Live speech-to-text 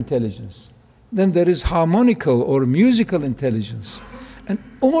intelligence. Then there is harmonical or musical intelligence. And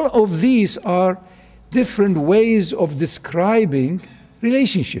all of these are different ways of describing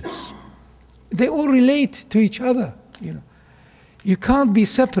relationships. They all relate to each other, you know. You can't be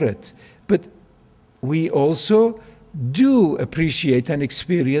separate. But we also do appreciate and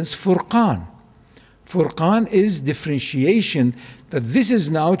experience furqan. Furqan is differentiation, that this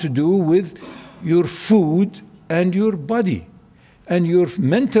is now to do with your food and your body and your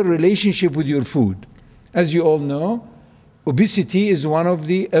mental relationship with your food. As you all know, obesity is one of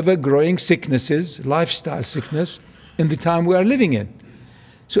the ever-growing sicknesses, lifestyle sickness, in the time we are living in.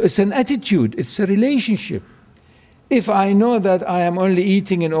 So it's an attitude, it's a relationship. If I know that I am only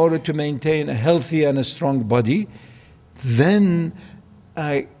eating in order to maintain a healthy and a strong body, then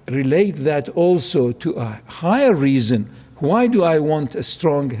I relate that also to a higher reason. Why do I want a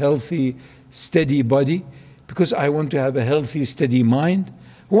strong, healthy, steady body? Because I want to have a healthy, steady mind.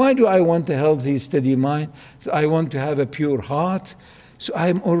 Why do I want a healthy, steady mind? I want to have a pure heart. So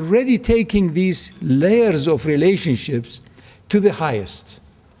I'm already taking these layers of relationships to the highest.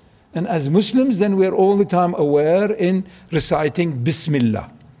 And as Muslims, then we're all the time aware in reciting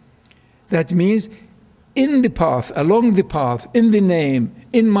Bismillah. That means in the path, along the path, in the name,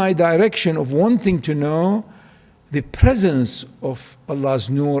 in my direction of wanting to know the presence of Allah's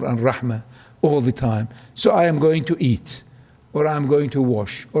Nur and Rahmah all the time. So I am going to eat, or I'm going to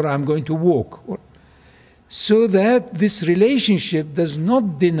wash, or I'm going to walk. So that this relationship does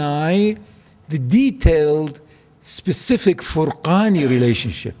not deny the detailed, specific Furqani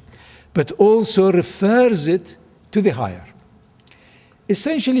relationship, but also refers it to the higher.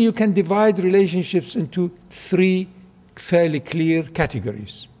 Essentially, you can divide relationships into three fairly clear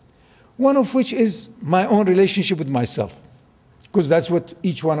categories. One of which is my own relationship with myself, because that's what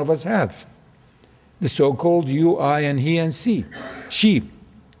each one of us have. The so-called you, I, and he and she,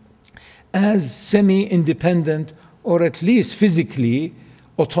 as semi-independent or at least physically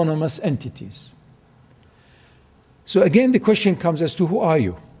autonomous entities. So again, the question comes as to who are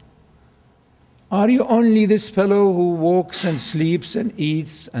you? Are you only this fellow who walks and sleeps and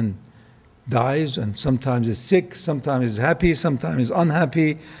eats and dies and sometimes is sick, sometimes is happy, sometimes is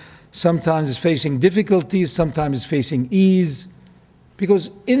unhappy, sometimes is facing difficulties, sometimes is facing ease?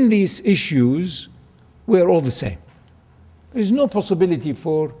 Because in these issues, we're all the same. There is no possibility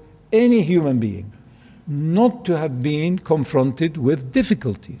for any human being not to have been confronted with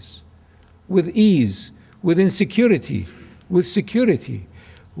difficulties, with ease, with insecurity, with security,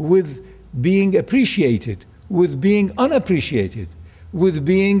 with being appreciated, with being unappreciated, with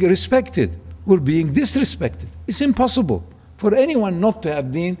being respected, or being disrespected. It's impossible for anyone not to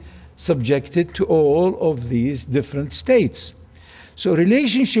have been subjected to all of these different states. So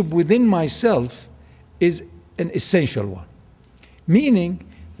relationship within myself is an essential one. Meaning,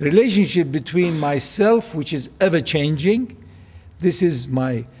 relationship between myself, which is ever-changing, this is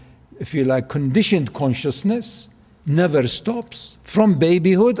my, if you like, conditioned consciousness, never stops, from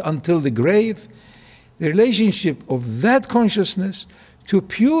babyhood until the grave. The relationship of that consciousness to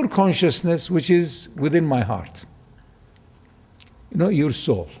pure consciousness, which is within my heart. You know, your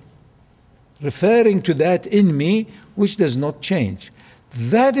soul. Referring to that in me, which does not change.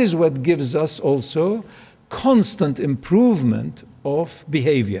 That is what gives us also constant improvement of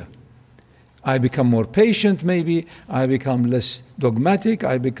behavior. I become more patient maybe, I become less dogmatic,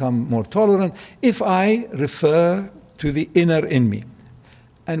 I become more tolerant if I refer to the inner in me.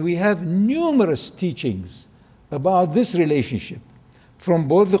 And we have numerous teachings about this relationship from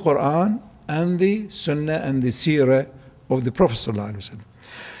both the Quran and the Sunnah and the Seerah of the Prophet ﷺ.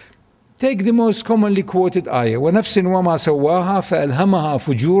 Take the most commonly quoted ayah, وَنَفْسٍ وَمَا سَوَّاهَا فَأَلْهَمَهَا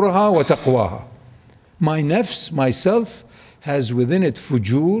فُجُورَهَا وَتَقْوَاهَا. My nafs, myself, has within it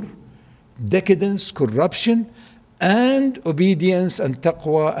fujur, decadence, corruption, and obedience and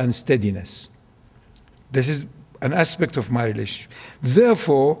taqwa and steadiness. This is an aspect of my relationship.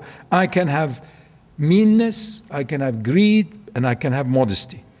 Therefore, I can have meanness, I can have greed, and I can have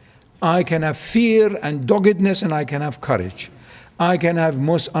modesty. I can have fear and doggedness, and I can have courage. I can have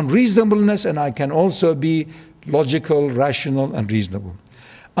most unreasonableness, and I can also be logical, rational, and reasonable.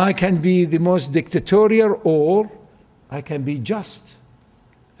 I can be the most dictatorial, or I can be just.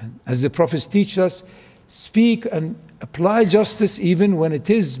 And as the prophets teach us, speak and apply justice even when it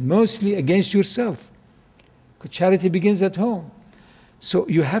is mostly against yourself. Because charity begins at home. So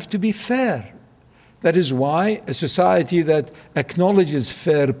you have to be fair. That is why a society that acknowledges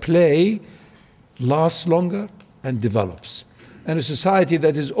fair play lasts longer and develops. And a society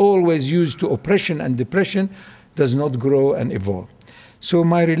that is always used to oppression and depression does not grow and evolve. So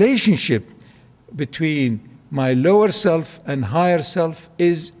my relationship between my lower self and higher self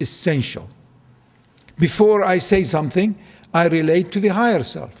is essential. Before I say something, I relate to the higher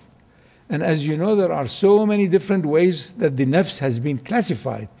self. And as you know, there are so many different ways that the nafs has been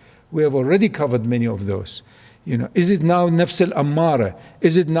classified. We have already covered many of those. Is it now nafs al-ammara?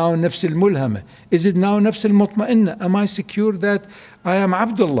 Is it now nafs al-mulhama? Is it now nafs al-mutma'inna? Am I secure that I am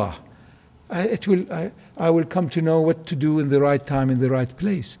Abdullah? I will come to know what to do in the right time, in the right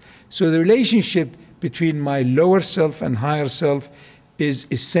place. So the relationship between my lower self and higher self is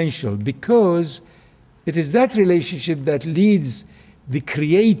essential, because it is that relationship that leads the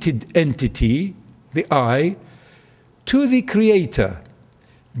created entity, the I, to the creator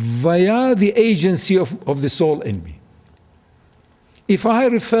via the agency of the soul in me. If I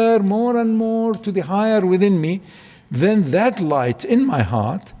refer more and more to the higher within me, then that light in my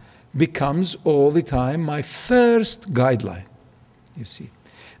heart becomes all the time my first guideline. You see,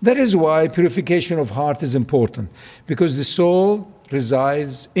 that is why purification of heart is important, because the soul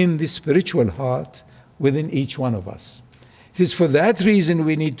resides in the spiritual heart within each one of us. It is for that reason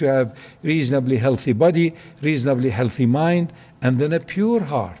we need to have reasonably healthy body, reasonably healthy mind, and then a pure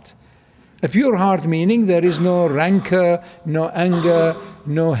heart. A pure heart meaning there is no rancor, no anger,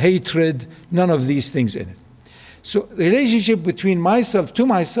 no hatred, none of these things in it. So the relationship between myself to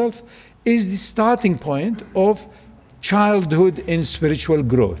myself is the starting point of childhood in spiritual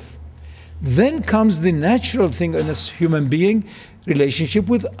growth. Then comes the natural thing in a human being, relationship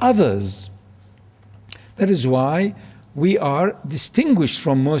with others. That is why we are distinguished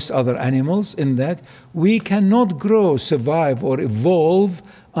from most other animals in that we cannot grow, survive, or evolve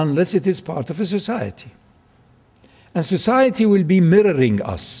unless it is part of a society. And society will be mirroring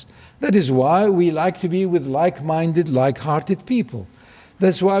us. That is why we like to be with like-minded, like-hearted people.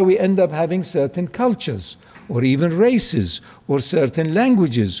 That's why we end up having certain cultures, or even races, or certain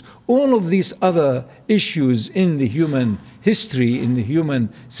languages. All of these other issues in the human history, in the human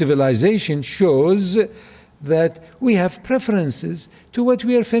civilization, shows that we have preferences to what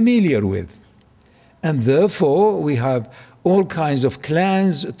we are familiar with. And therefore, we have all kinds of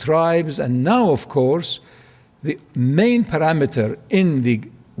clans, tribes, and now, of course, the main parameter in the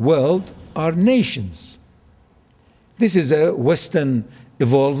world are nations. This is a Western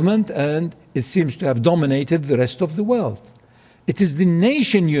evolvement, and it seems to have dominated the rest of the world. It is the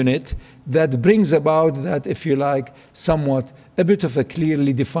nation unit that brings about that, if you like, somewhat a bit of a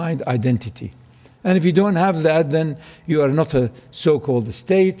clearly defined identity. And if you don't have that, then you are not a so-called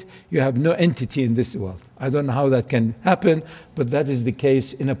state. You have no entity in this world. I don't know how that can happen, but that is the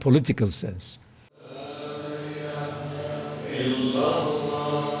case in a political sense.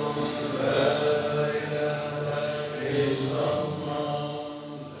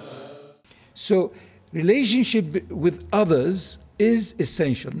 So relationship with others is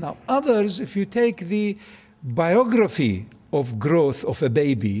essential. Now, others, if you take the biography of growth of a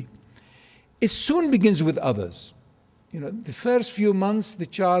baby, it soon begins with others. The first few months, the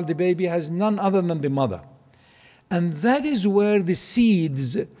child, the baby, has none other than the mother. And that is where the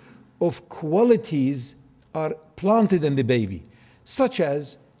seeds of qualities are planted in the baby, such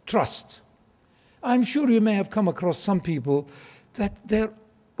as trust. I'm sure you may have come across some people that they're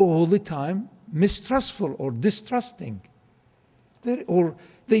all the time mistrustful or distrusting, or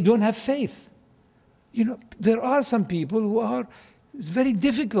they don't have faith. There are some people who are, it's very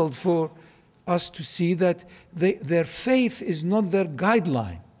difficult for us to see that their faith is not their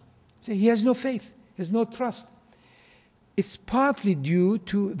guideline. So he has no faith, he has no trust. It's partly due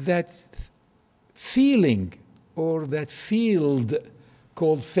to that feeling or that field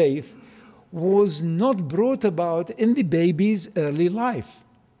called faith was not brought about in the baby's early life.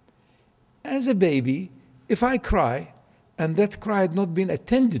 As a baby, if I cry and that cry had not been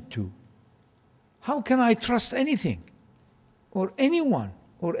attended to, how can I trust anything or anyone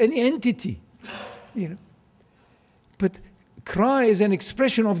or any entity? But cry is an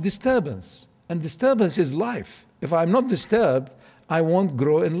expression of disturbance, and disturbance is life. If I'm not disturbed, I won't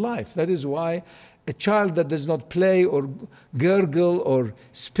grow in life. That is why a child that does not play or gurgle or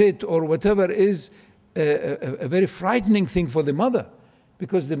spit or whatever is a very frightening thing for the mother,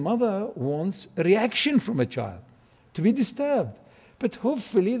 because the mother wants a reaction from a child, to be disturbed. But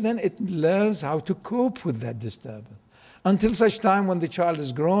hopefully then it learns how to cope with that disturbance. Until such time when the child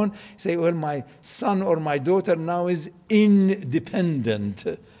is grown, say, well, my son or my daughter now is independent.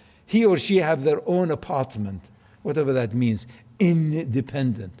 He or she have their own apartment, whatever that means,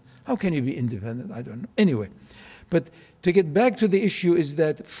 independent. How can you be independent? I don't know. Anyway, but to get back to the issue is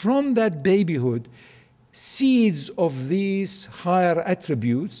that from that babyhood, seeds of these higher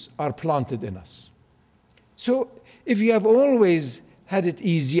attributes are planted in us. So if you have always had it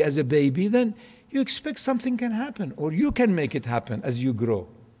easy as a baby, then you expect something can happen, or you can make it happen as you grow.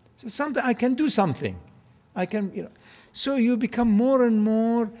 So something, I can do something. I can, So you become more and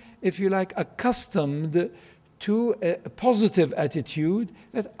more, if you like, accustomed to a positive attitude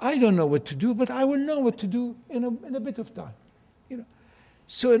that I don't know what to do, but I will know what to do in a bit of time.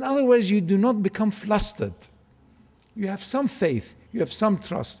 So in other words, you do not become flustered. You have some faith, you have some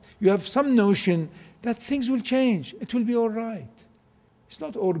trust, you have some notion that things will change. It will be all right. It's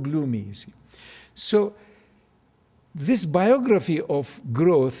not all gloomy, you see. So this biography of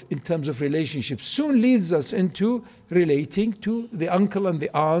growth in terms of relationships soon leads us into relating to the uncle and the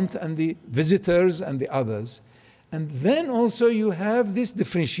aunt and the visitors and the others. And then also you have this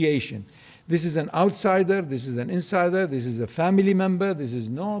differentiation. This is an outsider, this is an insider, this is a family member, this is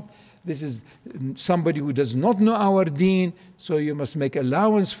not. This is somebody who does not know our deen, so you must make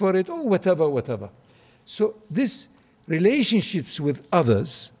allowance for it, or whatever. So this relationships with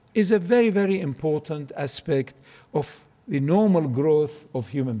others is a very, very important aspect of the normal growth of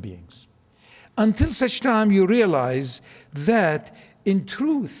human beings. Until such time you realize that in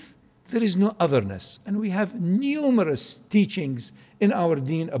truth there is no otherness. And we have numerous teachings in our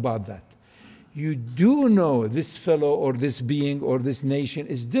deen about that. You do know this fellow or this being or this nation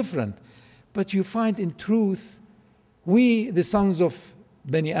is different, but you find in truth, we, the sons of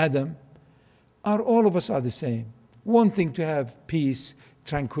Bani Adam, all of us are the same, wanting to have peace,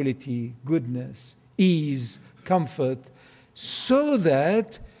 tranquility, goodness, ease, comfort, so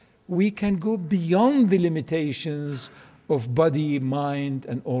that we can go beyond the limitations of body, mind,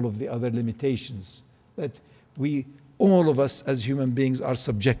 and all of the other limitations that all of us as human beings are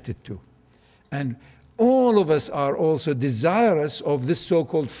subjected to. And all of us are also desirous of this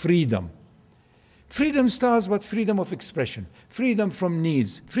so-called freedom. Freedom starts with freedom of expression, freedom from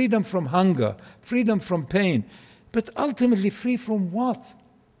needs, freedom from hunger, freedom from pain. But ultimately, free from what?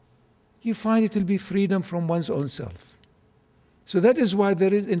 You find it will be freedom from one's own self. So that is why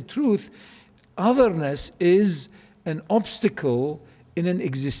there is, in truth, otherness is an obstacle in an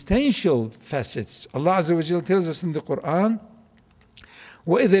existential facets. Allah Azza wa Jalla tells us in the Quran,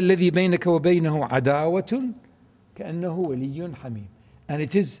 وَإِذَا الَّذِي بَيْنَكَ وَبَيْنَهُ عَدَاوَةٌ كَأَنَّهُ وَلِيٌّ حَمِيمٌ. And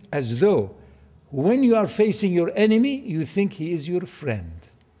it is as though when you are facing your enemy, you think he is your friend.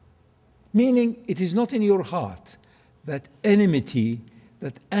 Meaning it is not in your heart. That enmity,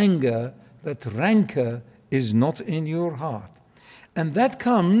 that anger, that rancor is not in your heart. And that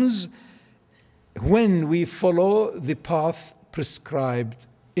comes when we follow the path prescribed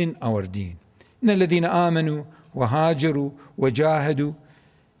in our deen. إِنَّ الَّذِينَ آمَنُوا وَهَاجَرُوا وَجَاهَدُوا.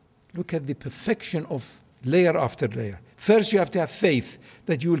 Look at the perfection of layer after layer. First you have to have faith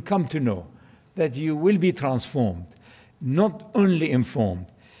that you will come to know, that you will be transformed, not only informed.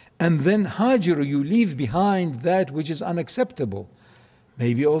 And then hajaru, you leave behind that which is unacceptable.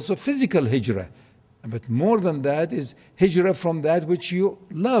 Maybe also physical hijrah. But more than that is hijrah from that which you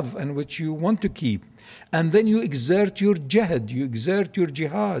love and which you want to keep. And then you exert your jihad, you exert your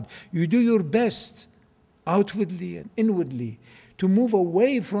jihad. You do your best outwardly and inwardly to move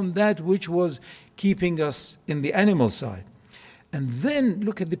away from that which was keeping us in the animal side. And then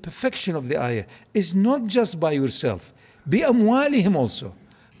look at the perfection of the ayah. It's not just by yourself. بِأَمْوَالِهِمْ also.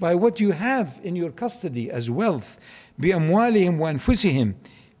 By what you have in your custody as wealth. بِأَمْوَالِهِمْ وَأَنفُسِهِمْ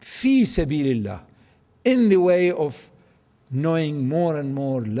فِي سَبِيلِ اللَّهِ. In the way of knowing more and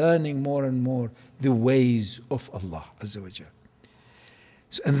more, learning more and more the ways of Allah Azza wa Jal.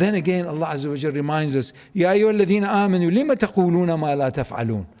 And then again Allah Azza wa Jal reminds us, يَا أَيُّهَا الَّذِينَ آمَنُوا لِمَ تَقُولُونَ مَا لَا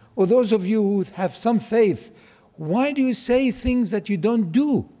تَفْعَلُونَ. Or those of you who have some faith, why do you say things that you don't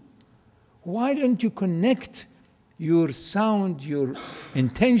do? Why don't you connect your sound, your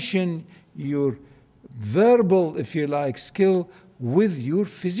intention, your verbal, if you like, skill with your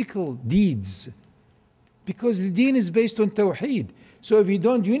physical deeds? Because the deen is based on tawheed. So if you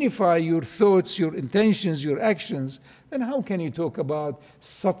don't unify your thoughts, your intentions, your actions, then how can you talk about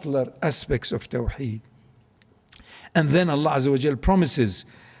subtler aspects of tawheed? And then Allah Azza wa Jal promises,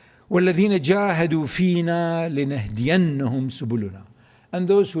 وَالَّذِينَ جَاهَدُوا فِينَا لِنَهْدِيَنَّهُمْ سُبُلُنَا. And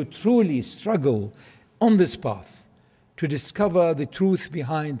those who truly struggle on this path to discover the truth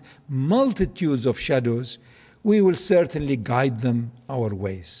behind multitudes of shadows, we will certainly guide them our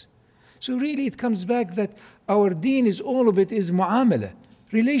ways. So really it comes back that our deen is, all of it is mu'amala,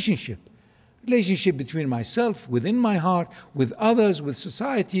 relationship. Relationship between myself, within my heart, with others, with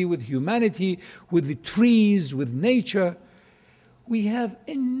society, with humanity, with the trees, with nature. We have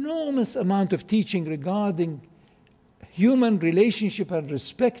enormous amount of teaching regarding human relationship and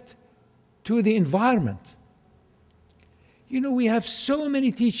respect to the environment. We have so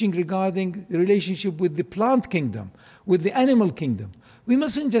many teaching regarding the relationship with the plant kingdom, with the animal kingdom. We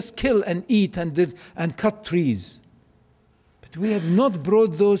mustn't just kill and eat and cut trees. But we have not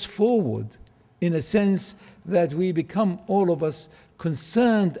brought those forward in a sense that we become, all of us,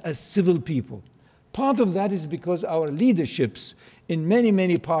 concerned as civil people. Part of that is because our leaderships in many,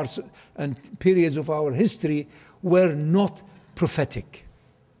 many parts and periods of our history were not prophetic.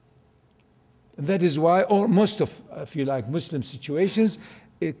 And that is why most of, if you like, Muslim situations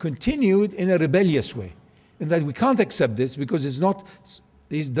continued in a rebellious way. And that we can't accept this because it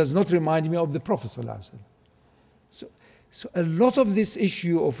does not remind me of the Prophet ﷺ. So a lot of this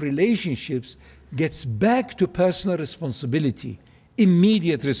issue of relationships gets back to personal responsibility,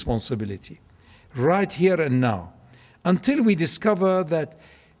 immediate responsibility, right here and now, until we discover that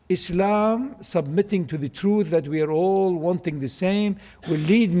Islam, submitting to the truth that we are all wanting the same, will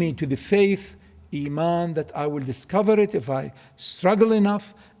lead me to the faith, Iman, that I will discover it if I struggle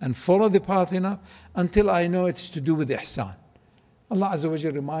enough and follow the path enough, until I know it's to do with ihsan. Allah Azza wa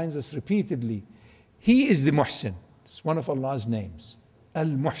Jalla reminds us repeatedly, He is the Muhsin. It's one of Allah's names,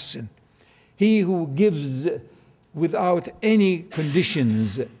 Al-Muhsin. He who gives without any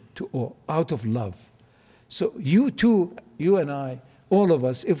conditions out of love. So you too, you and I, all of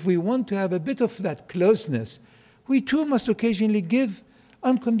us, if we want to have a bit of that closeness, we too must occasionally give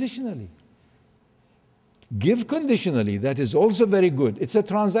unconditionally. Give conditionally, that is also very good. It's a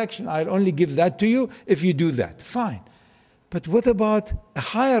transaction. I'll only give that to you if you do that. Fine. But what about a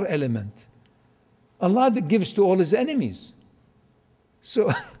higher element? Allah that gives to all His enemies.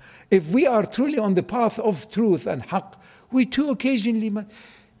 So if we are truly on the path of truth and haqq, we too occasionally must.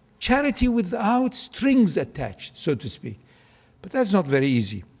 Charity without strings attached, so to speak. But that's not very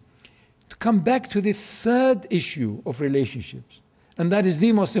easy. To come back to the third issue of relationships, and that is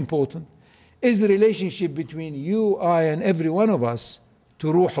the most important, is the relationship between you, I, and every one of us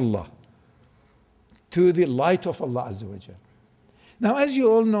to Ruh Allah, to the light of Allah Azza wa Jal. Now, as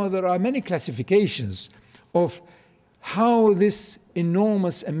you all know, there are many classifications of how this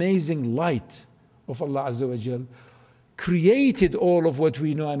enormous, amazing light of Allah Azza wa Jal created all of what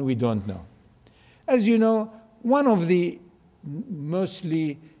we know and we don't know. As you know, one of the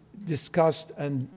mostly discussed and